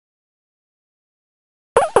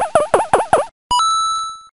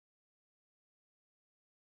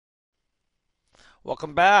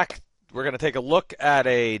Welcome back. We're going to take a look at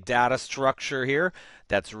a data structure here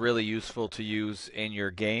that's really useful to use in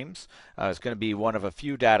your games. It's going to be one of a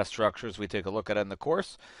few data structures we take a look at in the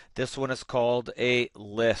course. This one is called a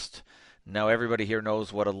list. Now, everybody here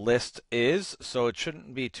knows what a list is, so it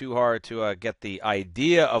shouldn't be too hard to get the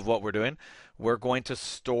idea of what we're doing. We're going to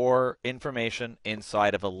store information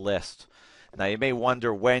inside of a list. Now, you may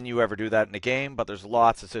wonder when you ever do that in a game, but there's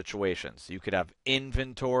lots of situations. You could have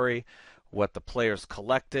inventory, what the players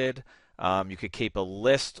collected. You could keep a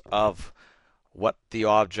list of what the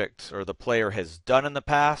object or the player has done in the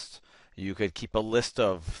past. You could keep a list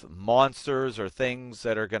of monsters or things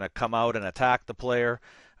that are going to come out and attack the player.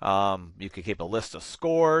 You could keep a list of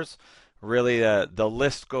scores. Really, the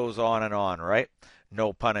list goes on and on, right?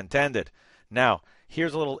 No pun intended. Now,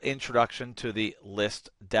 here's a little introduction to the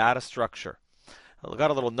list data structure. I've got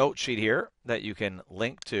a little note sheet here that you can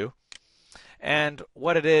link to. And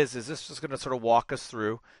what it is this is going to sort of walk us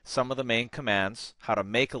through some of the main commands, how to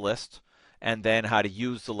make a list, and then how to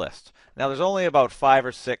use the list. Now, there's only about 5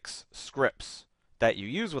 or 6 scripts that you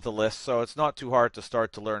use with a list, so it's not too hard to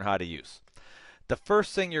start to learn how to use. The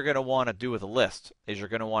first thing you're going to want to do with a list is you're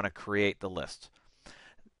going to want to create the list.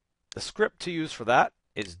 The script to use for that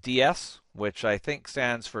is DS, which I think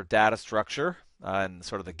stands for data structure in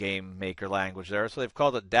sort of the Gamemaker language there. So they've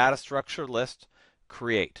called it data structure list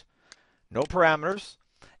create. No parameters,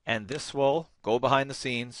 and this will go behind the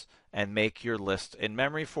scenes and make your list in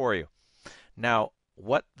memory for you. Now,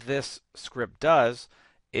 what this script does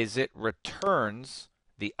is it returns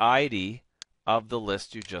the ID of the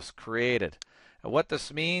list you just created. And what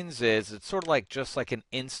this means is it's sort of like just like an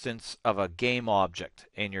instance of a game object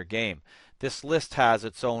in your game. This list has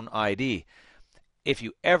its own ID. If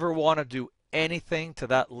you ever want to do anything to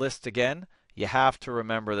that list again, you have to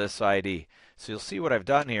remember this ID. So you'll see what I've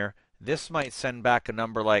done here. This might send back a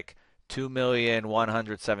number like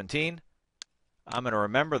 2,117,000. I'm going to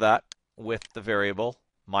remember that with the variable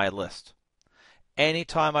myList.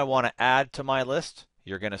 Anytime I want to add to my list,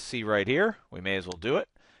 you're going to see right here, we may as well do it.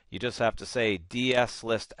 You just have to say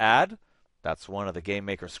ds_list_add. That's one of the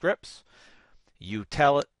Gamemaker scripts. You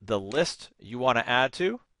tell it the list you want to add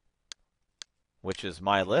to, which is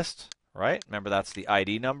myList, right? Remember, that's the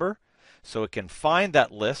ID number. So it can find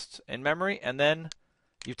that list in memory, and then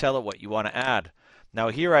you tell it what you want to add. Now,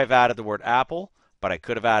 here I've added the word apple, but I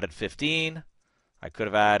could have added 15. I could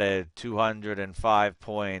have added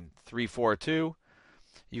 205.342.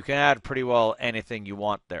 You can add pretty well anything you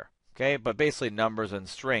want there. Okay, but basically numbers and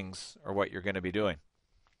strings are what you're going to be doing.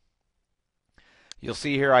 You'll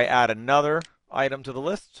see here I add another item to the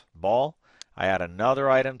list, ball. I add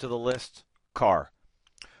another item to the list, car.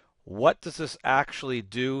 What does this actually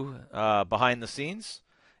do behind the scenes?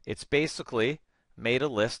 It's basically made a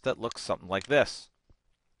list that looks something like this.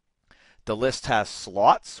 The list has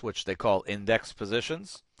slots, which they call index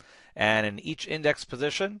positions, and in each index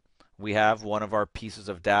position we have one of our pieces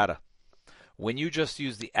of data. When you just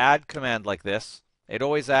use the add command like this, it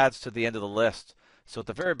always adds to the end of the list. So at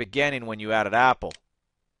the very beginning, when you added apple,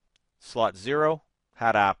 slot 0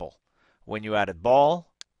 had apple. When you added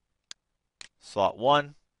ball, slot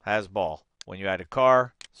 1 has ball. When you added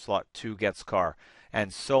car, slot 2 gets car,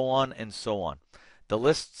 and so on and so on. The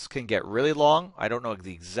lists can get really long. I don't know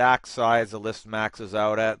the exact size the list maxes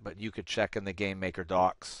out at, but you could check in the Gamemaker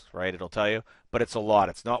docs, right? It'll tell you. But it's a lot.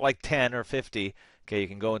 It's not like 10 or 50. Okay, you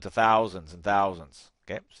can go into thousands and thousands.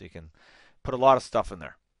 Okay, so you can put a lot of stuff in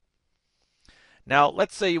there. Now,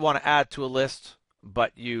 let's say you want to add to a list,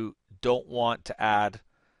 but you don't want to add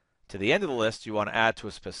to the end of the list. You want to add to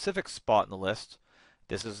a specific spot in the list.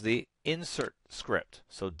 This is the insert script.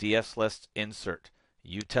 So ds_list insert.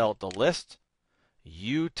 You tell it the list.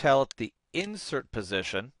 You tell it the insert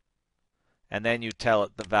position, and then you tell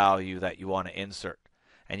it the value that you want to insert.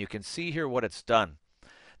 And you can see here what it's done.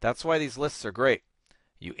 That's why these lists are great.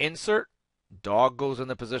 You insert, dog goes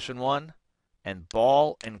into position 1, and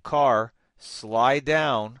ball and car slide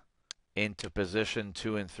down into position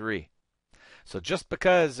 2 and 3. So just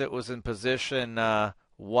because it was in position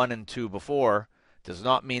 1 and 2 before does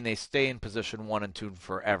not mean they stay in position 1 and 2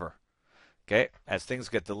 forever. Okay, as things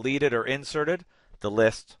get deleted or inserted, the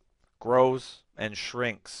list grows and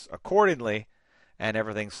shrinks accordingly, and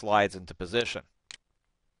everything slides into position.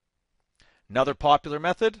 Another popular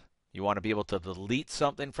method, you want to be able to delete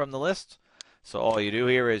something from the list. So all you do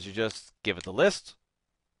here is you just give it the list,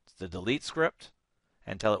 it's the delete script,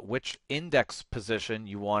 and tell it which index position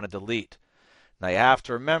you want to delete. Now you have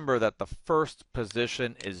to remember that the first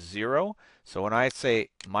position is 0. So when I say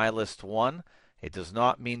myList1, it does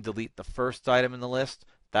not mean delete the first item in the list.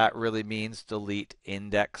 That really means delete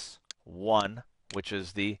index 1, which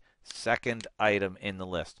is the second item in the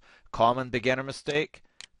list. Common beginner mistake,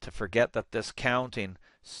 to forget that this counting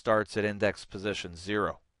starts at index position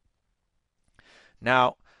 0.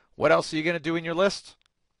 Now, what else are you going to do in your list?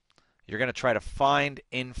 You're going to try to find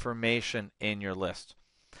information in your list.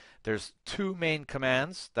 There's two main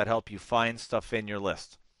commands that help you find stuff in your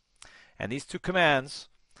list. And these two commands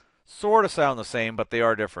sort of sound the same, but they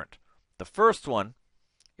are different. The first one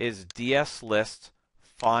is dslist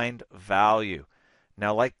find value.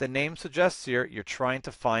 Now, like the name suggests here, you're trying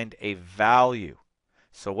to find a value.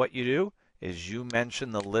 So what you do is you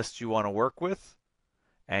mention the list you want to work with,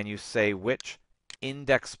 and you say which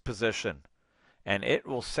index position, and it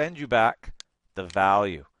will send you back the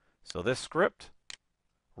value. So this script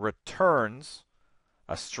returns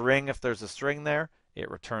a string if there's a string there, it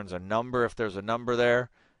returns a number if there's a number there,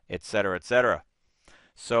 etc., etc.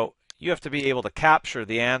 So you have to be able to capture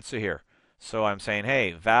the answer here. So I'm saying,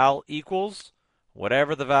 hey, val equals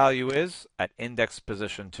whatever the value is at index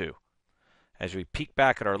position 2. As we peek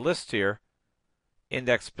back at our list here,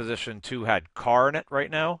 index position 2 had car in it right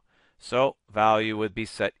now, so value would be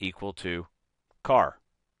set equal to car.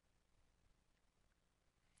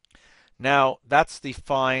 Now, that's the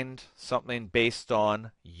find something based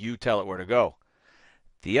on you tell it where to go.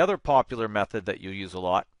 The other popular method that you use a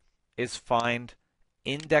lot is find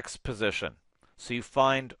index position. So you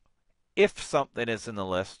find if something is in the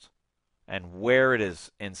list and where it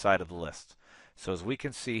is inside of the list. So as we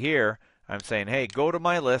can see here, I'm saying, hey, go to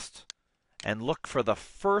my list and look for the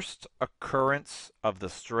first occurrence of the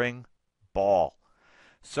string ball.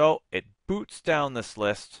 So it boots down this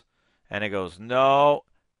list and it goes, no,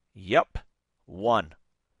 yep, 1.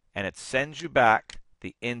 And it sends you back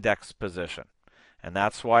the index position. And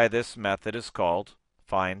that's why this method is called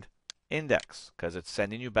find index, because it's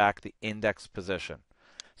sending you back the index position.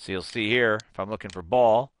 So you'll see here, if I'm looking for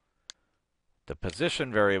ball, the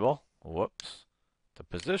position variable, the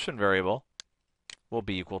position variable will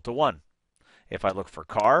be equal to 1. If I look for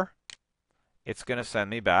car, it's going to send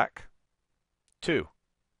me back 2.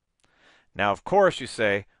 Now, of course, you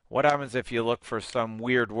say, what happens if you look for some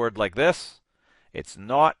weird word like this? It's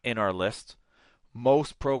not in our list.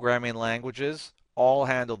 Most programming languages all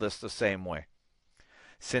handle this the same way.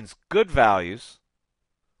 Since good values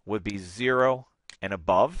would be 0 and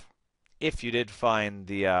above, if you did find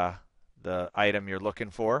the item you're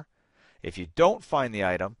looking for, if you don't find the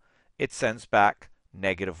item, it sends back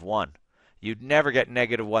 -1. You'd never get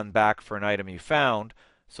 -1 back for an item you found,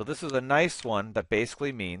 so this is a nice one that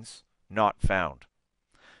basically means not found.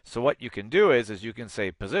 So what you can do is you can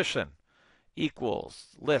say position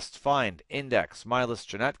equals list find index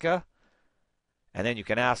myListJanetka, and then you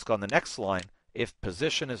can ask on the next line, if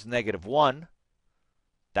position is -1,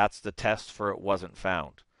 that's the test for it wasn't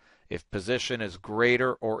found. If position is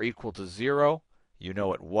greater or equal to 0, you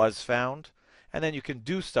know it was found. And then you can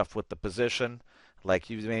do stuff with the position, like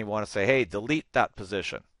you may want to say, hey, delete that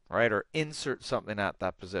position, right? Or insert something at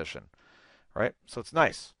that position, right? So it's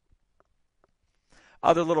nice.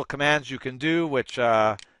 Other little commands you can do, which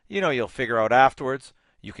you'll figure out afterwards.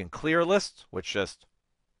 You can clear list, which just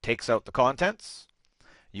takes out the contents.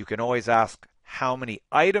 You can always ask how many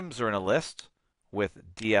items are in a list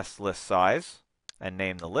with dslist_size and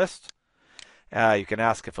name the list. You can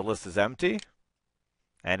ask if a list is empty,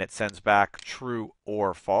 and it sends back true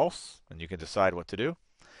or false, and you can decide what to do.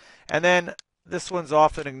 And then this one's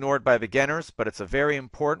often ignored by beginners, but it's a very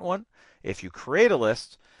important one. If you create a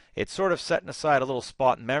list, it's sort of setting aside a little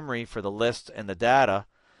spot in memory for the list and the data.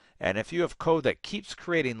 And if you have code that keeps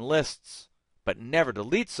creating lists but never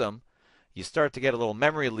deletes them, you start to get a little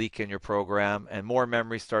memory leak in your program, and more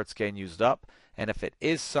memory starts getting used up. And if it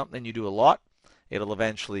is something you do a lot, it'll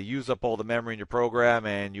eventually use up all the memory in your program,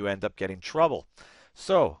 and you end up getting trouble.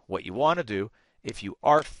 So what you want to do, if you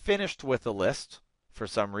are finished with a list for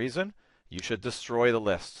some reason, you should destroy the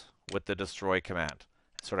list with the destroy command.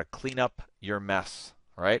 Sort of clean up your mess,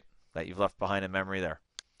 right, that you've left behind in memory there.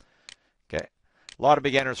 Okay. A lot of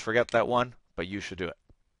beginners forget that one, but you should do it.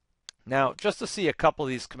 Now, just to see a couple of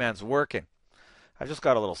these commands working, I've just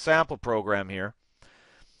got a little sample program here.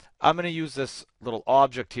 I'm going to use this little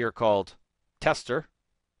object here called tester,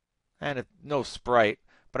 and no sprite,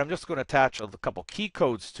 but I'm just going to attach a couple key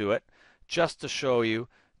codes to it just to show you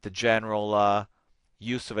the general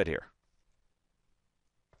use of it here.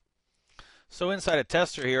 So inside a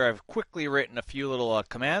tester here, I've quickly written a few little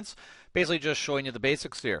commands, basically just showing you the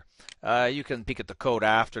basics here. You can peek at the code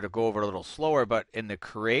after to go over it a little slower, but in the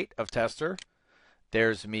create of tester,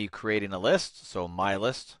 there's me creating a list. So my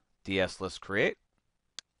list, dslist create.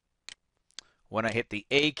 When I hit the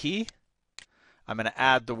A key, I'm going to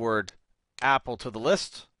add the word apple to the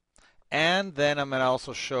list, And then I'm going to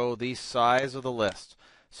also show the size of the list.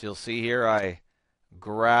 So you'll see here I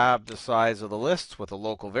grab the size of the list with a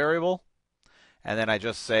local variable, and then I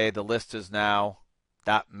just say the list is now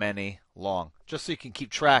that many long, just so you can keep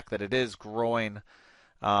track that it is growing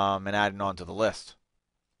and adding on to the list.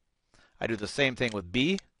 I do the same thing with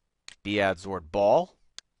B. B adds the word ball.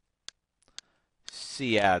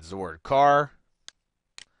 C adds the word car.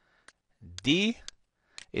 D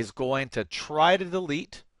is going to try to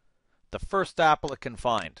delete the first apple it can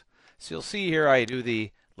find. So you'll see here I do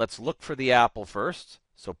the let's look for the apple first.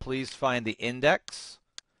 So please find the index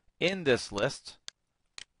in this list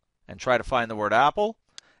and try to find the word apple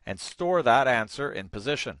and store that answer in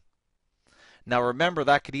position. Now remember,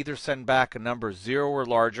 that could either send back a number 0 or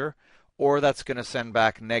larger, or that's going to send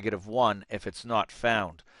back -1 if it's not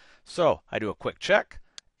found. So I do a quick check.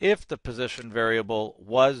 If the position variable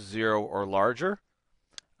was 0 or larger,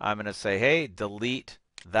 I'm going to say, hey, delete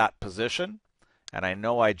that position. And I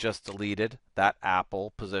know I just deleted that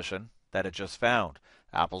apple position that it just found.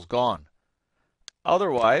 Apple's gone.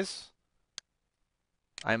 Otherwise,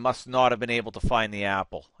 I must not have been able to find the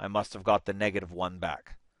apple. I must have got the -1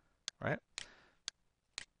 back, right?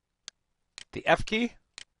 The F key,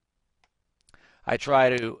 I try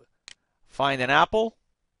to find an apple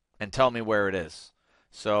and tell me where it is.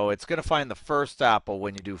 So it's going to find the first apple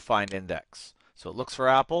when you do find index. So it looks for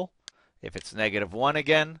apple. If it's -1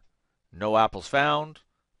 again, no apples found.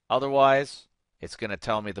 Otherwise, it's going to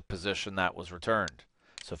tell me the position that was returned.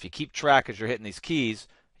 So if you keep track as you're hitting these keys,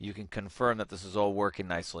 you can confirm that this is all working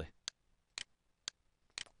nicely.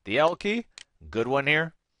 The L key, good one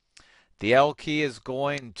here. The L key is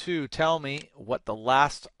going to tell me what the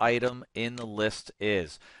last item in the list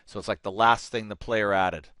is. So it's like the last thing the player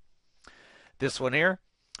added. This one here,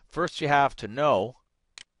 first you have to know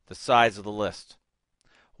the size of the list.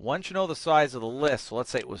 Once you know the size of the list, so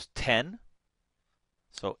let's say it was 10.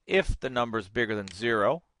 So if the number is bigger than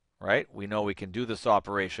 0, right, we know we can do this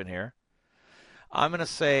operation here. I'm going to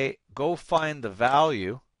say go find the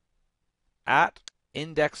value at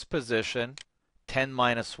index position 10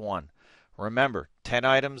 minus 1. Remember, 10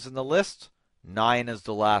 items in the list, 9 is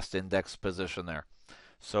the last index position there.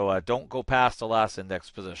 So don't go past the last index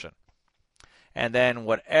position. And then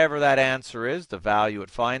whatever that answer is, the value it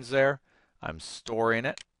finds there, I'm storing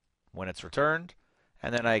it when it's returned,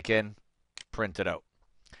 and then I can print it out.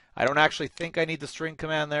 I don't actually think I need the string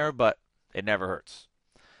command there, but it never hurts.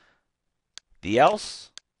 The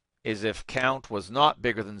else is if count was not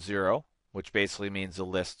bigger than 0, which basically means the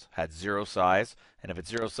list had 0 size. And if it's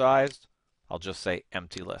 0 sized, I'll just say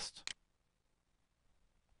empty list.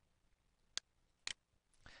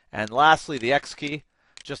 And lastly, the X key,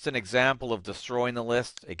 just an example of destroying the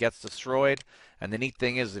list. It gets destroyed. And the neat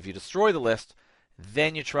thing is if you destroy the list,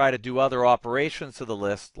 then you try to do other operations to the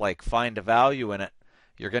list, like find a value in it,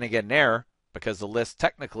 you're going to get an error because the list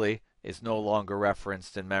technically is no longer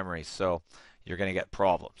referenced in memory. So you're going to get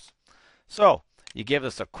problems. So you give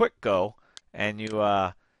this a quick go, and you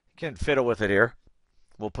can fiddle with it here.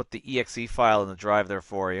 We'll put the exe file in the drive there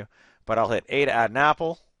for you. But I'll hit A to add an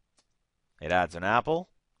apple. It adds an apple.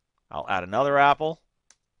 I'll add another apple.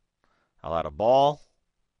 I'll add a ball.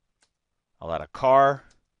 I'll add a car.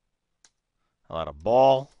 I'll add a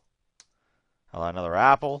ball. I'll add another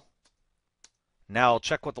apple. Now I'll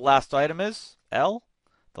check what the last item is. L.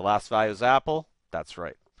 The last value is apple. That's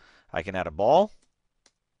right. I can add a ball.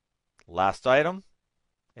 Last item.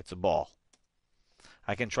 It's a ball.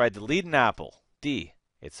 I can try delete an apple. D.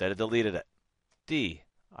 It said it deleted it. D.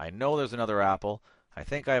 I know there's another apple. I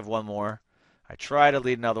think I have one more. I try to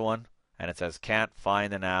delete another one, and it says can't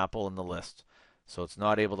find an apple in the list. So it's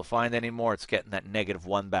not able to find anymore. It's getting that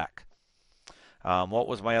 -1 back. What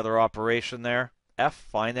was my other operation there? F,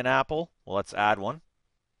 find an apple. Well, let's add one.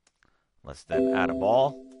 Let's then add a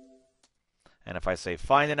ball. And if I say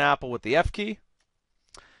find an apple with the F key,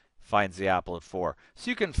 finds the apple at 4.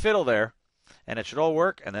 So you can fiddle there, and it should all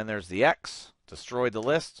work. And then there's the X, destroyed the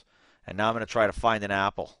list. And now I'm going to try to find an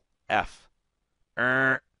apple. F.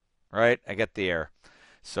 Right? I get the error.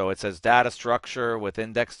 So it says data structure with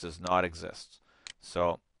index does not exist.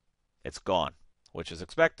 So it's gone, which is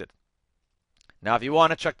expected. Now, if you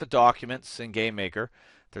want to check the documents in Gamemaker,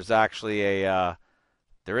 there's actually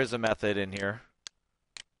there is a method in here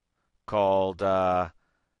called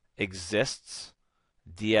exists.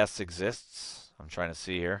 DS exists. I'm trying to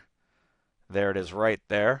see here. There it is right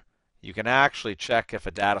there. You can actually check if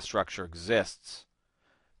a data structure exists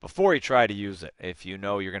before you try to use it. If you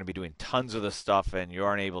know you're going to be doing tons of this stuff and you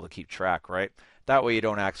aren't able to keep track, right? That way you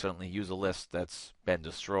don't accidentally use a list that's been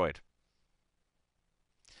destroyed.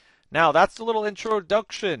 Now, that's a little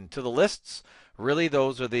introduction to the lists. Really,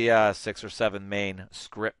 those are the 6 or 7 main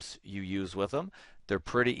scripts you use with them. They're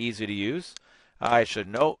pretty easy to use. I should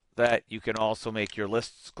note that you can also make your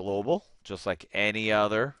lists global, just like any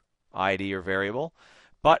other ID or variable.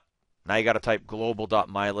 But now you got to type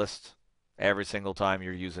global.mylist every single time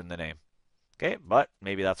you're using the name. Okay, but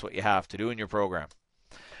maybe that's what you have to do in your program.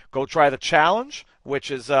 Go try the challenge, which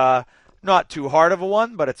is not too hard of a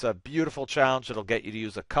one, but it's a beautiful challenge that'll get you to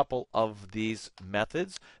use a couple of these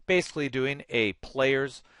methods, basically doing a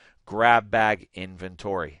player's grab bag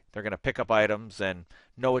inventory. They're going to pick up items and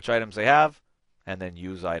know which items they have, and then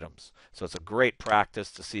use items. So it's a great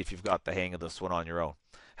practice to see if you've got the hang of this one on your own.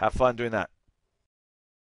 Have fun doing that.